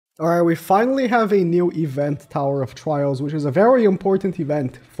Alright, we finally have a new event, Tower of Trials, which is a very important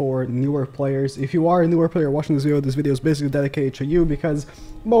event for newer players. If you are a newer player watching this video is basically dedicated to you because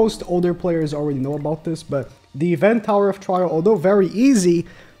most older players already know about this, but the event Tower of Trial, although very easy,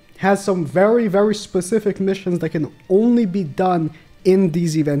 has some very specific missions that can only be done in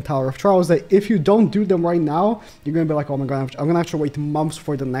these event Tower of Trials that if you don't do them right now, you're gonna be like, oh my god, I'm gonna have to wait months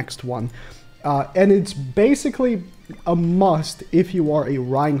for the next one. And it's basically a must if you are a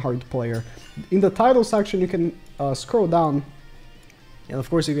Reinhardt player. In the title section, you can scroll down, and of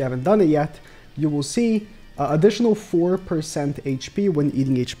course, if you haven't done it yet, you will see additional 4% HP when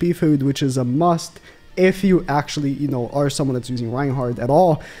eating HP food, which is a must if you actually, are someone that's using Reinhardt at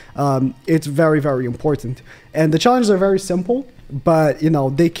all. It's very important. And the challenges are very simple, but,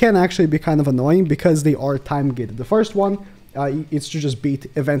 they can actually be kind of annoying because they are time-gated. The first one, it's to just beat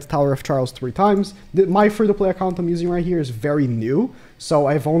event Tower of Trials 3 times. My free-to-play account I'm using right here is very new, so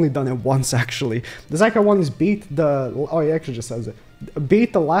I've only done it once actually. The second one is beat the, oh it actually just says it,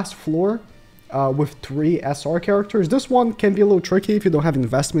 beat the last floor with 3 SR characters. This one can be a little tricky if you don't have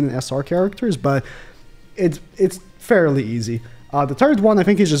investment in SR characters, but it's fairly easy. The third one I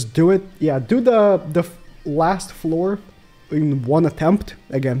think is just do it, do the last floor in one attempt.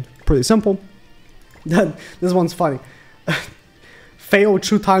 Again, pretty simple. Then this one's funny. Fail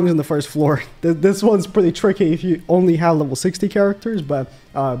 2 times in the first floor. This one's pretty tricky if you only have level 60 characters, but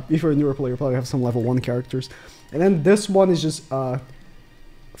if you're a newer player, you probably have some level 1 characters. And then this one is just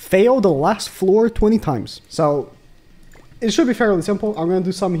fail the last floor 20 times. So it should be fairly simple. I'm gonna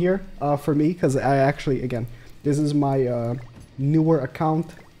do some here for me, because I actually, again, this is my newer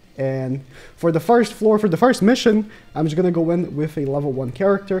account. And for the first floor, for the first mission, I'm just gonna go in with a level 1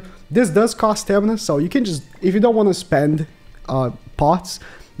 character. This does cost stamina, so you can just, if you don't want to spend pots,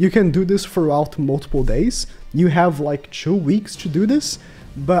 you can do this throughout multiple days. You have like 2 weeks to do this,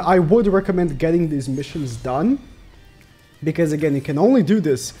 but I would recommend getting these missions done, because again, you can only do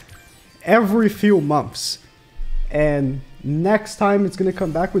this every few months, and next time it's gonna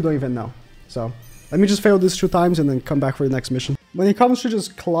come back, we don't even know. So let me just fail this 2 times and then come back for the next mission. When it comes to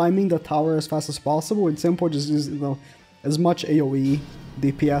just climbing the tower as fast as possible, it's simple, just use, as much AoE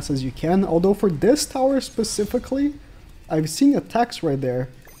DPS as you can. Although for this tower specifically, I've seen a text right there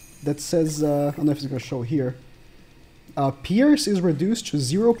that says, I don't know if it's going to show here, Pierce is reduced to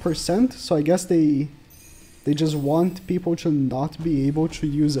 0%, so I guess they just want people to not be able to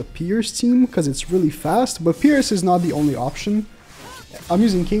use a Pierce team because it's really fast, but Pierce is not the only option. I'm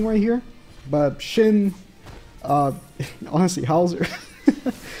using King right here, but Shin, honestly, Hauser.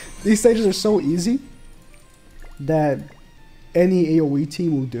 These stages are so easy that any AoE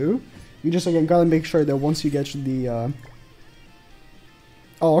team will do. You just, again, gotta make sure that once you get to the,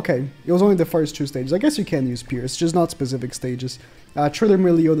 oh, okay. It was only the first 2 stages. I guess you can use Pierce, just not specific stages. Triller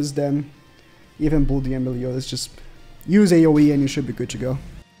Meliodas then, even Blue DM Meliodas, just use AoE and you should be good to go.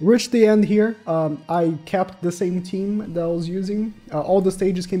 Reached the end here. I kept the same team that I was using. All the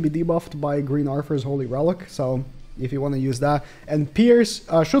stages can be debuffed by Green Arthur's Holy Relic, so if you want to use that. And Pierce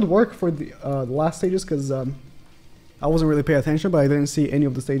should work for the last stages, because I wasn't really paying attention, but I didn't see any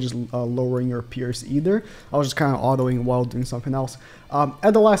of the stages lowering your Pierce either. I was just kind of autoing while doing something else.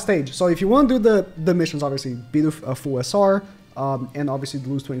 At the last stage, so if you want to do the missions, obviously beat a full SR, and obviously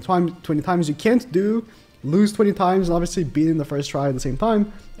lose 20 times. You can't do lose 20 times and obviously beat in the first try at the same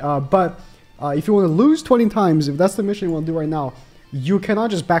time. But if you want to lose 20 times, if that's the mission you want to do right now, you cannot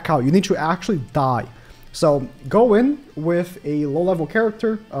just back out. You need to actually die. So go in with a low-level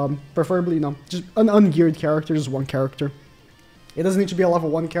character, preferably, just an ungeared character, just 1 character. It doesn't need to be a level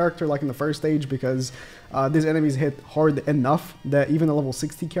 1 character like in the first stage, because these enemies hit hard enough that even a level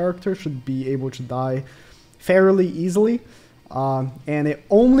 60 character should be able to die fairly easily. And it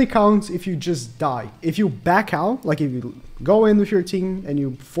only counts if you just die. If you back out, like if you go in with your team and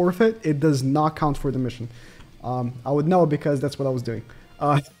you forfeit, it does not count for the mission. I would know because that's what I was doing.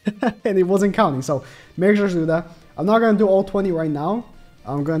 And it wasn't counting, so make sure to do that. I'm not going to do all 20 right now.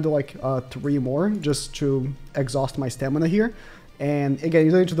 I'm going to do like 3 more just to exhaust my stamina here. And again,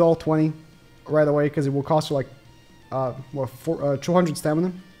 you don't need to do all 20 right away because it will cost you like 200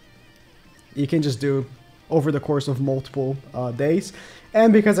 stamina. You can just do over the course of multiple days.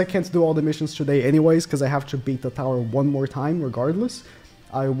 And because I can't do all the missions today anyways, because I have to beat the tower 1 more time regardless,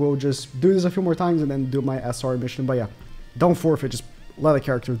 I will just do this a few more times and then do my SR mission. But yeah, don't forfeit, just let a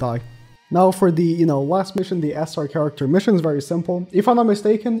character die. Now for the, last mission, the SR character mission is very simple. If I'm not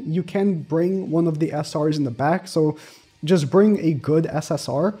mistaken, you can bring one of the SRs in the back, so just bring a good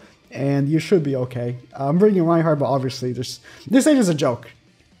SSR and you should be okay. I'm bringing Reinhardt, but obviously this stage is a joke.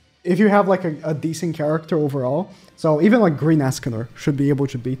 if you have like a decent character overall. So even like Green Escanor should be able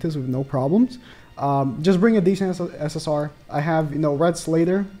to beat this with no problems. Just bring a decent SSR. I have, you know, Red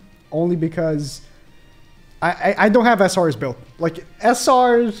Slater only because I don't have SRs built. Like,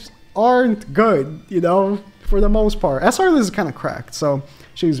 SRs aren't good, you know, for the most part. SR is kind of cracked, so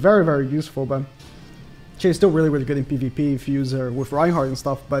she's very, very useful, but she's still really, really good in PvP if you use her with Reinhardt and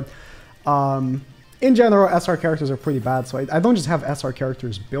stuff, but in general, SR characters are pretty bad, so I don't just have SR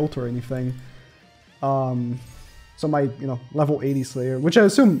characters built or anything. So my, you know, level 80 Slayer, which I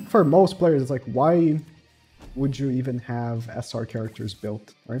assume for most players, it's like, why would you even have SR characters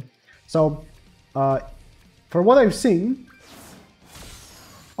built, right? So, for what I've seen,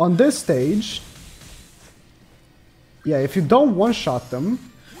 on this stage, yeah, if you don't one-shot them,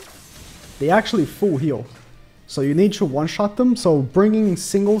 they actually full heal. So you need to one-shot them, so bringing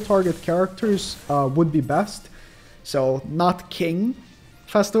single-target characters would be best. So not King,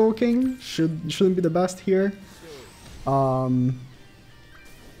 Festival King, shouldn't be the best here. I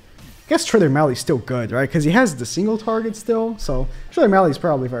guess Trader Malley's still good, right? Because he has the single target still, so Trader Malley's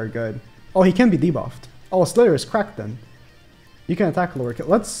probably very good. Oh, he can be debuffed. Oh, Slayer is cracked then. You can attack lower kill.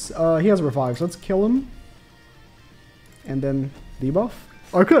 Let's, he has revives. Let's kill him. And then debuff.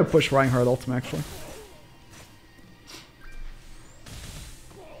 Or I could have pushed Reinhardt ultimate, actually.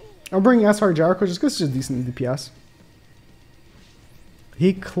 I'll bring SR Jericho just because it's just decent DPS.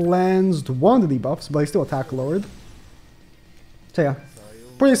 He cleansed one of the debuffs, but he still attack lowered. So yeah,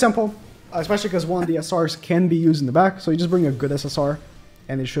 pretty simple, especially because one of the SRs can be used in the back, so you just bring a good SSR,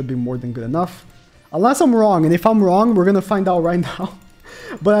 and it should be more than good enough. Unless I'm wrong, and if I'm wrong, we're gonna find out right now.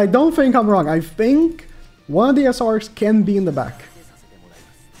 But I don't think I'm wrong. I think one of the SRs can be in the back.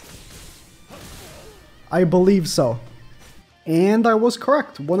 I believe so. And I was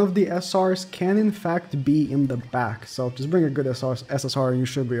correct. One of the SRs can in fact be in the back. So just bring a good SSR and you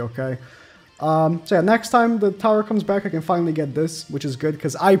should be okay. So yeah, next time the tower comes back, I can finally get this, which is good,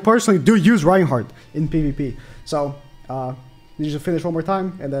 because I personally do use Reinhardt in PvP. So, you just finish one more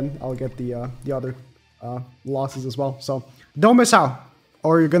time, and then I'll get the other losses as well. So, don't miss out,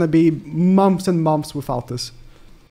 or you're gonna be months and months without this.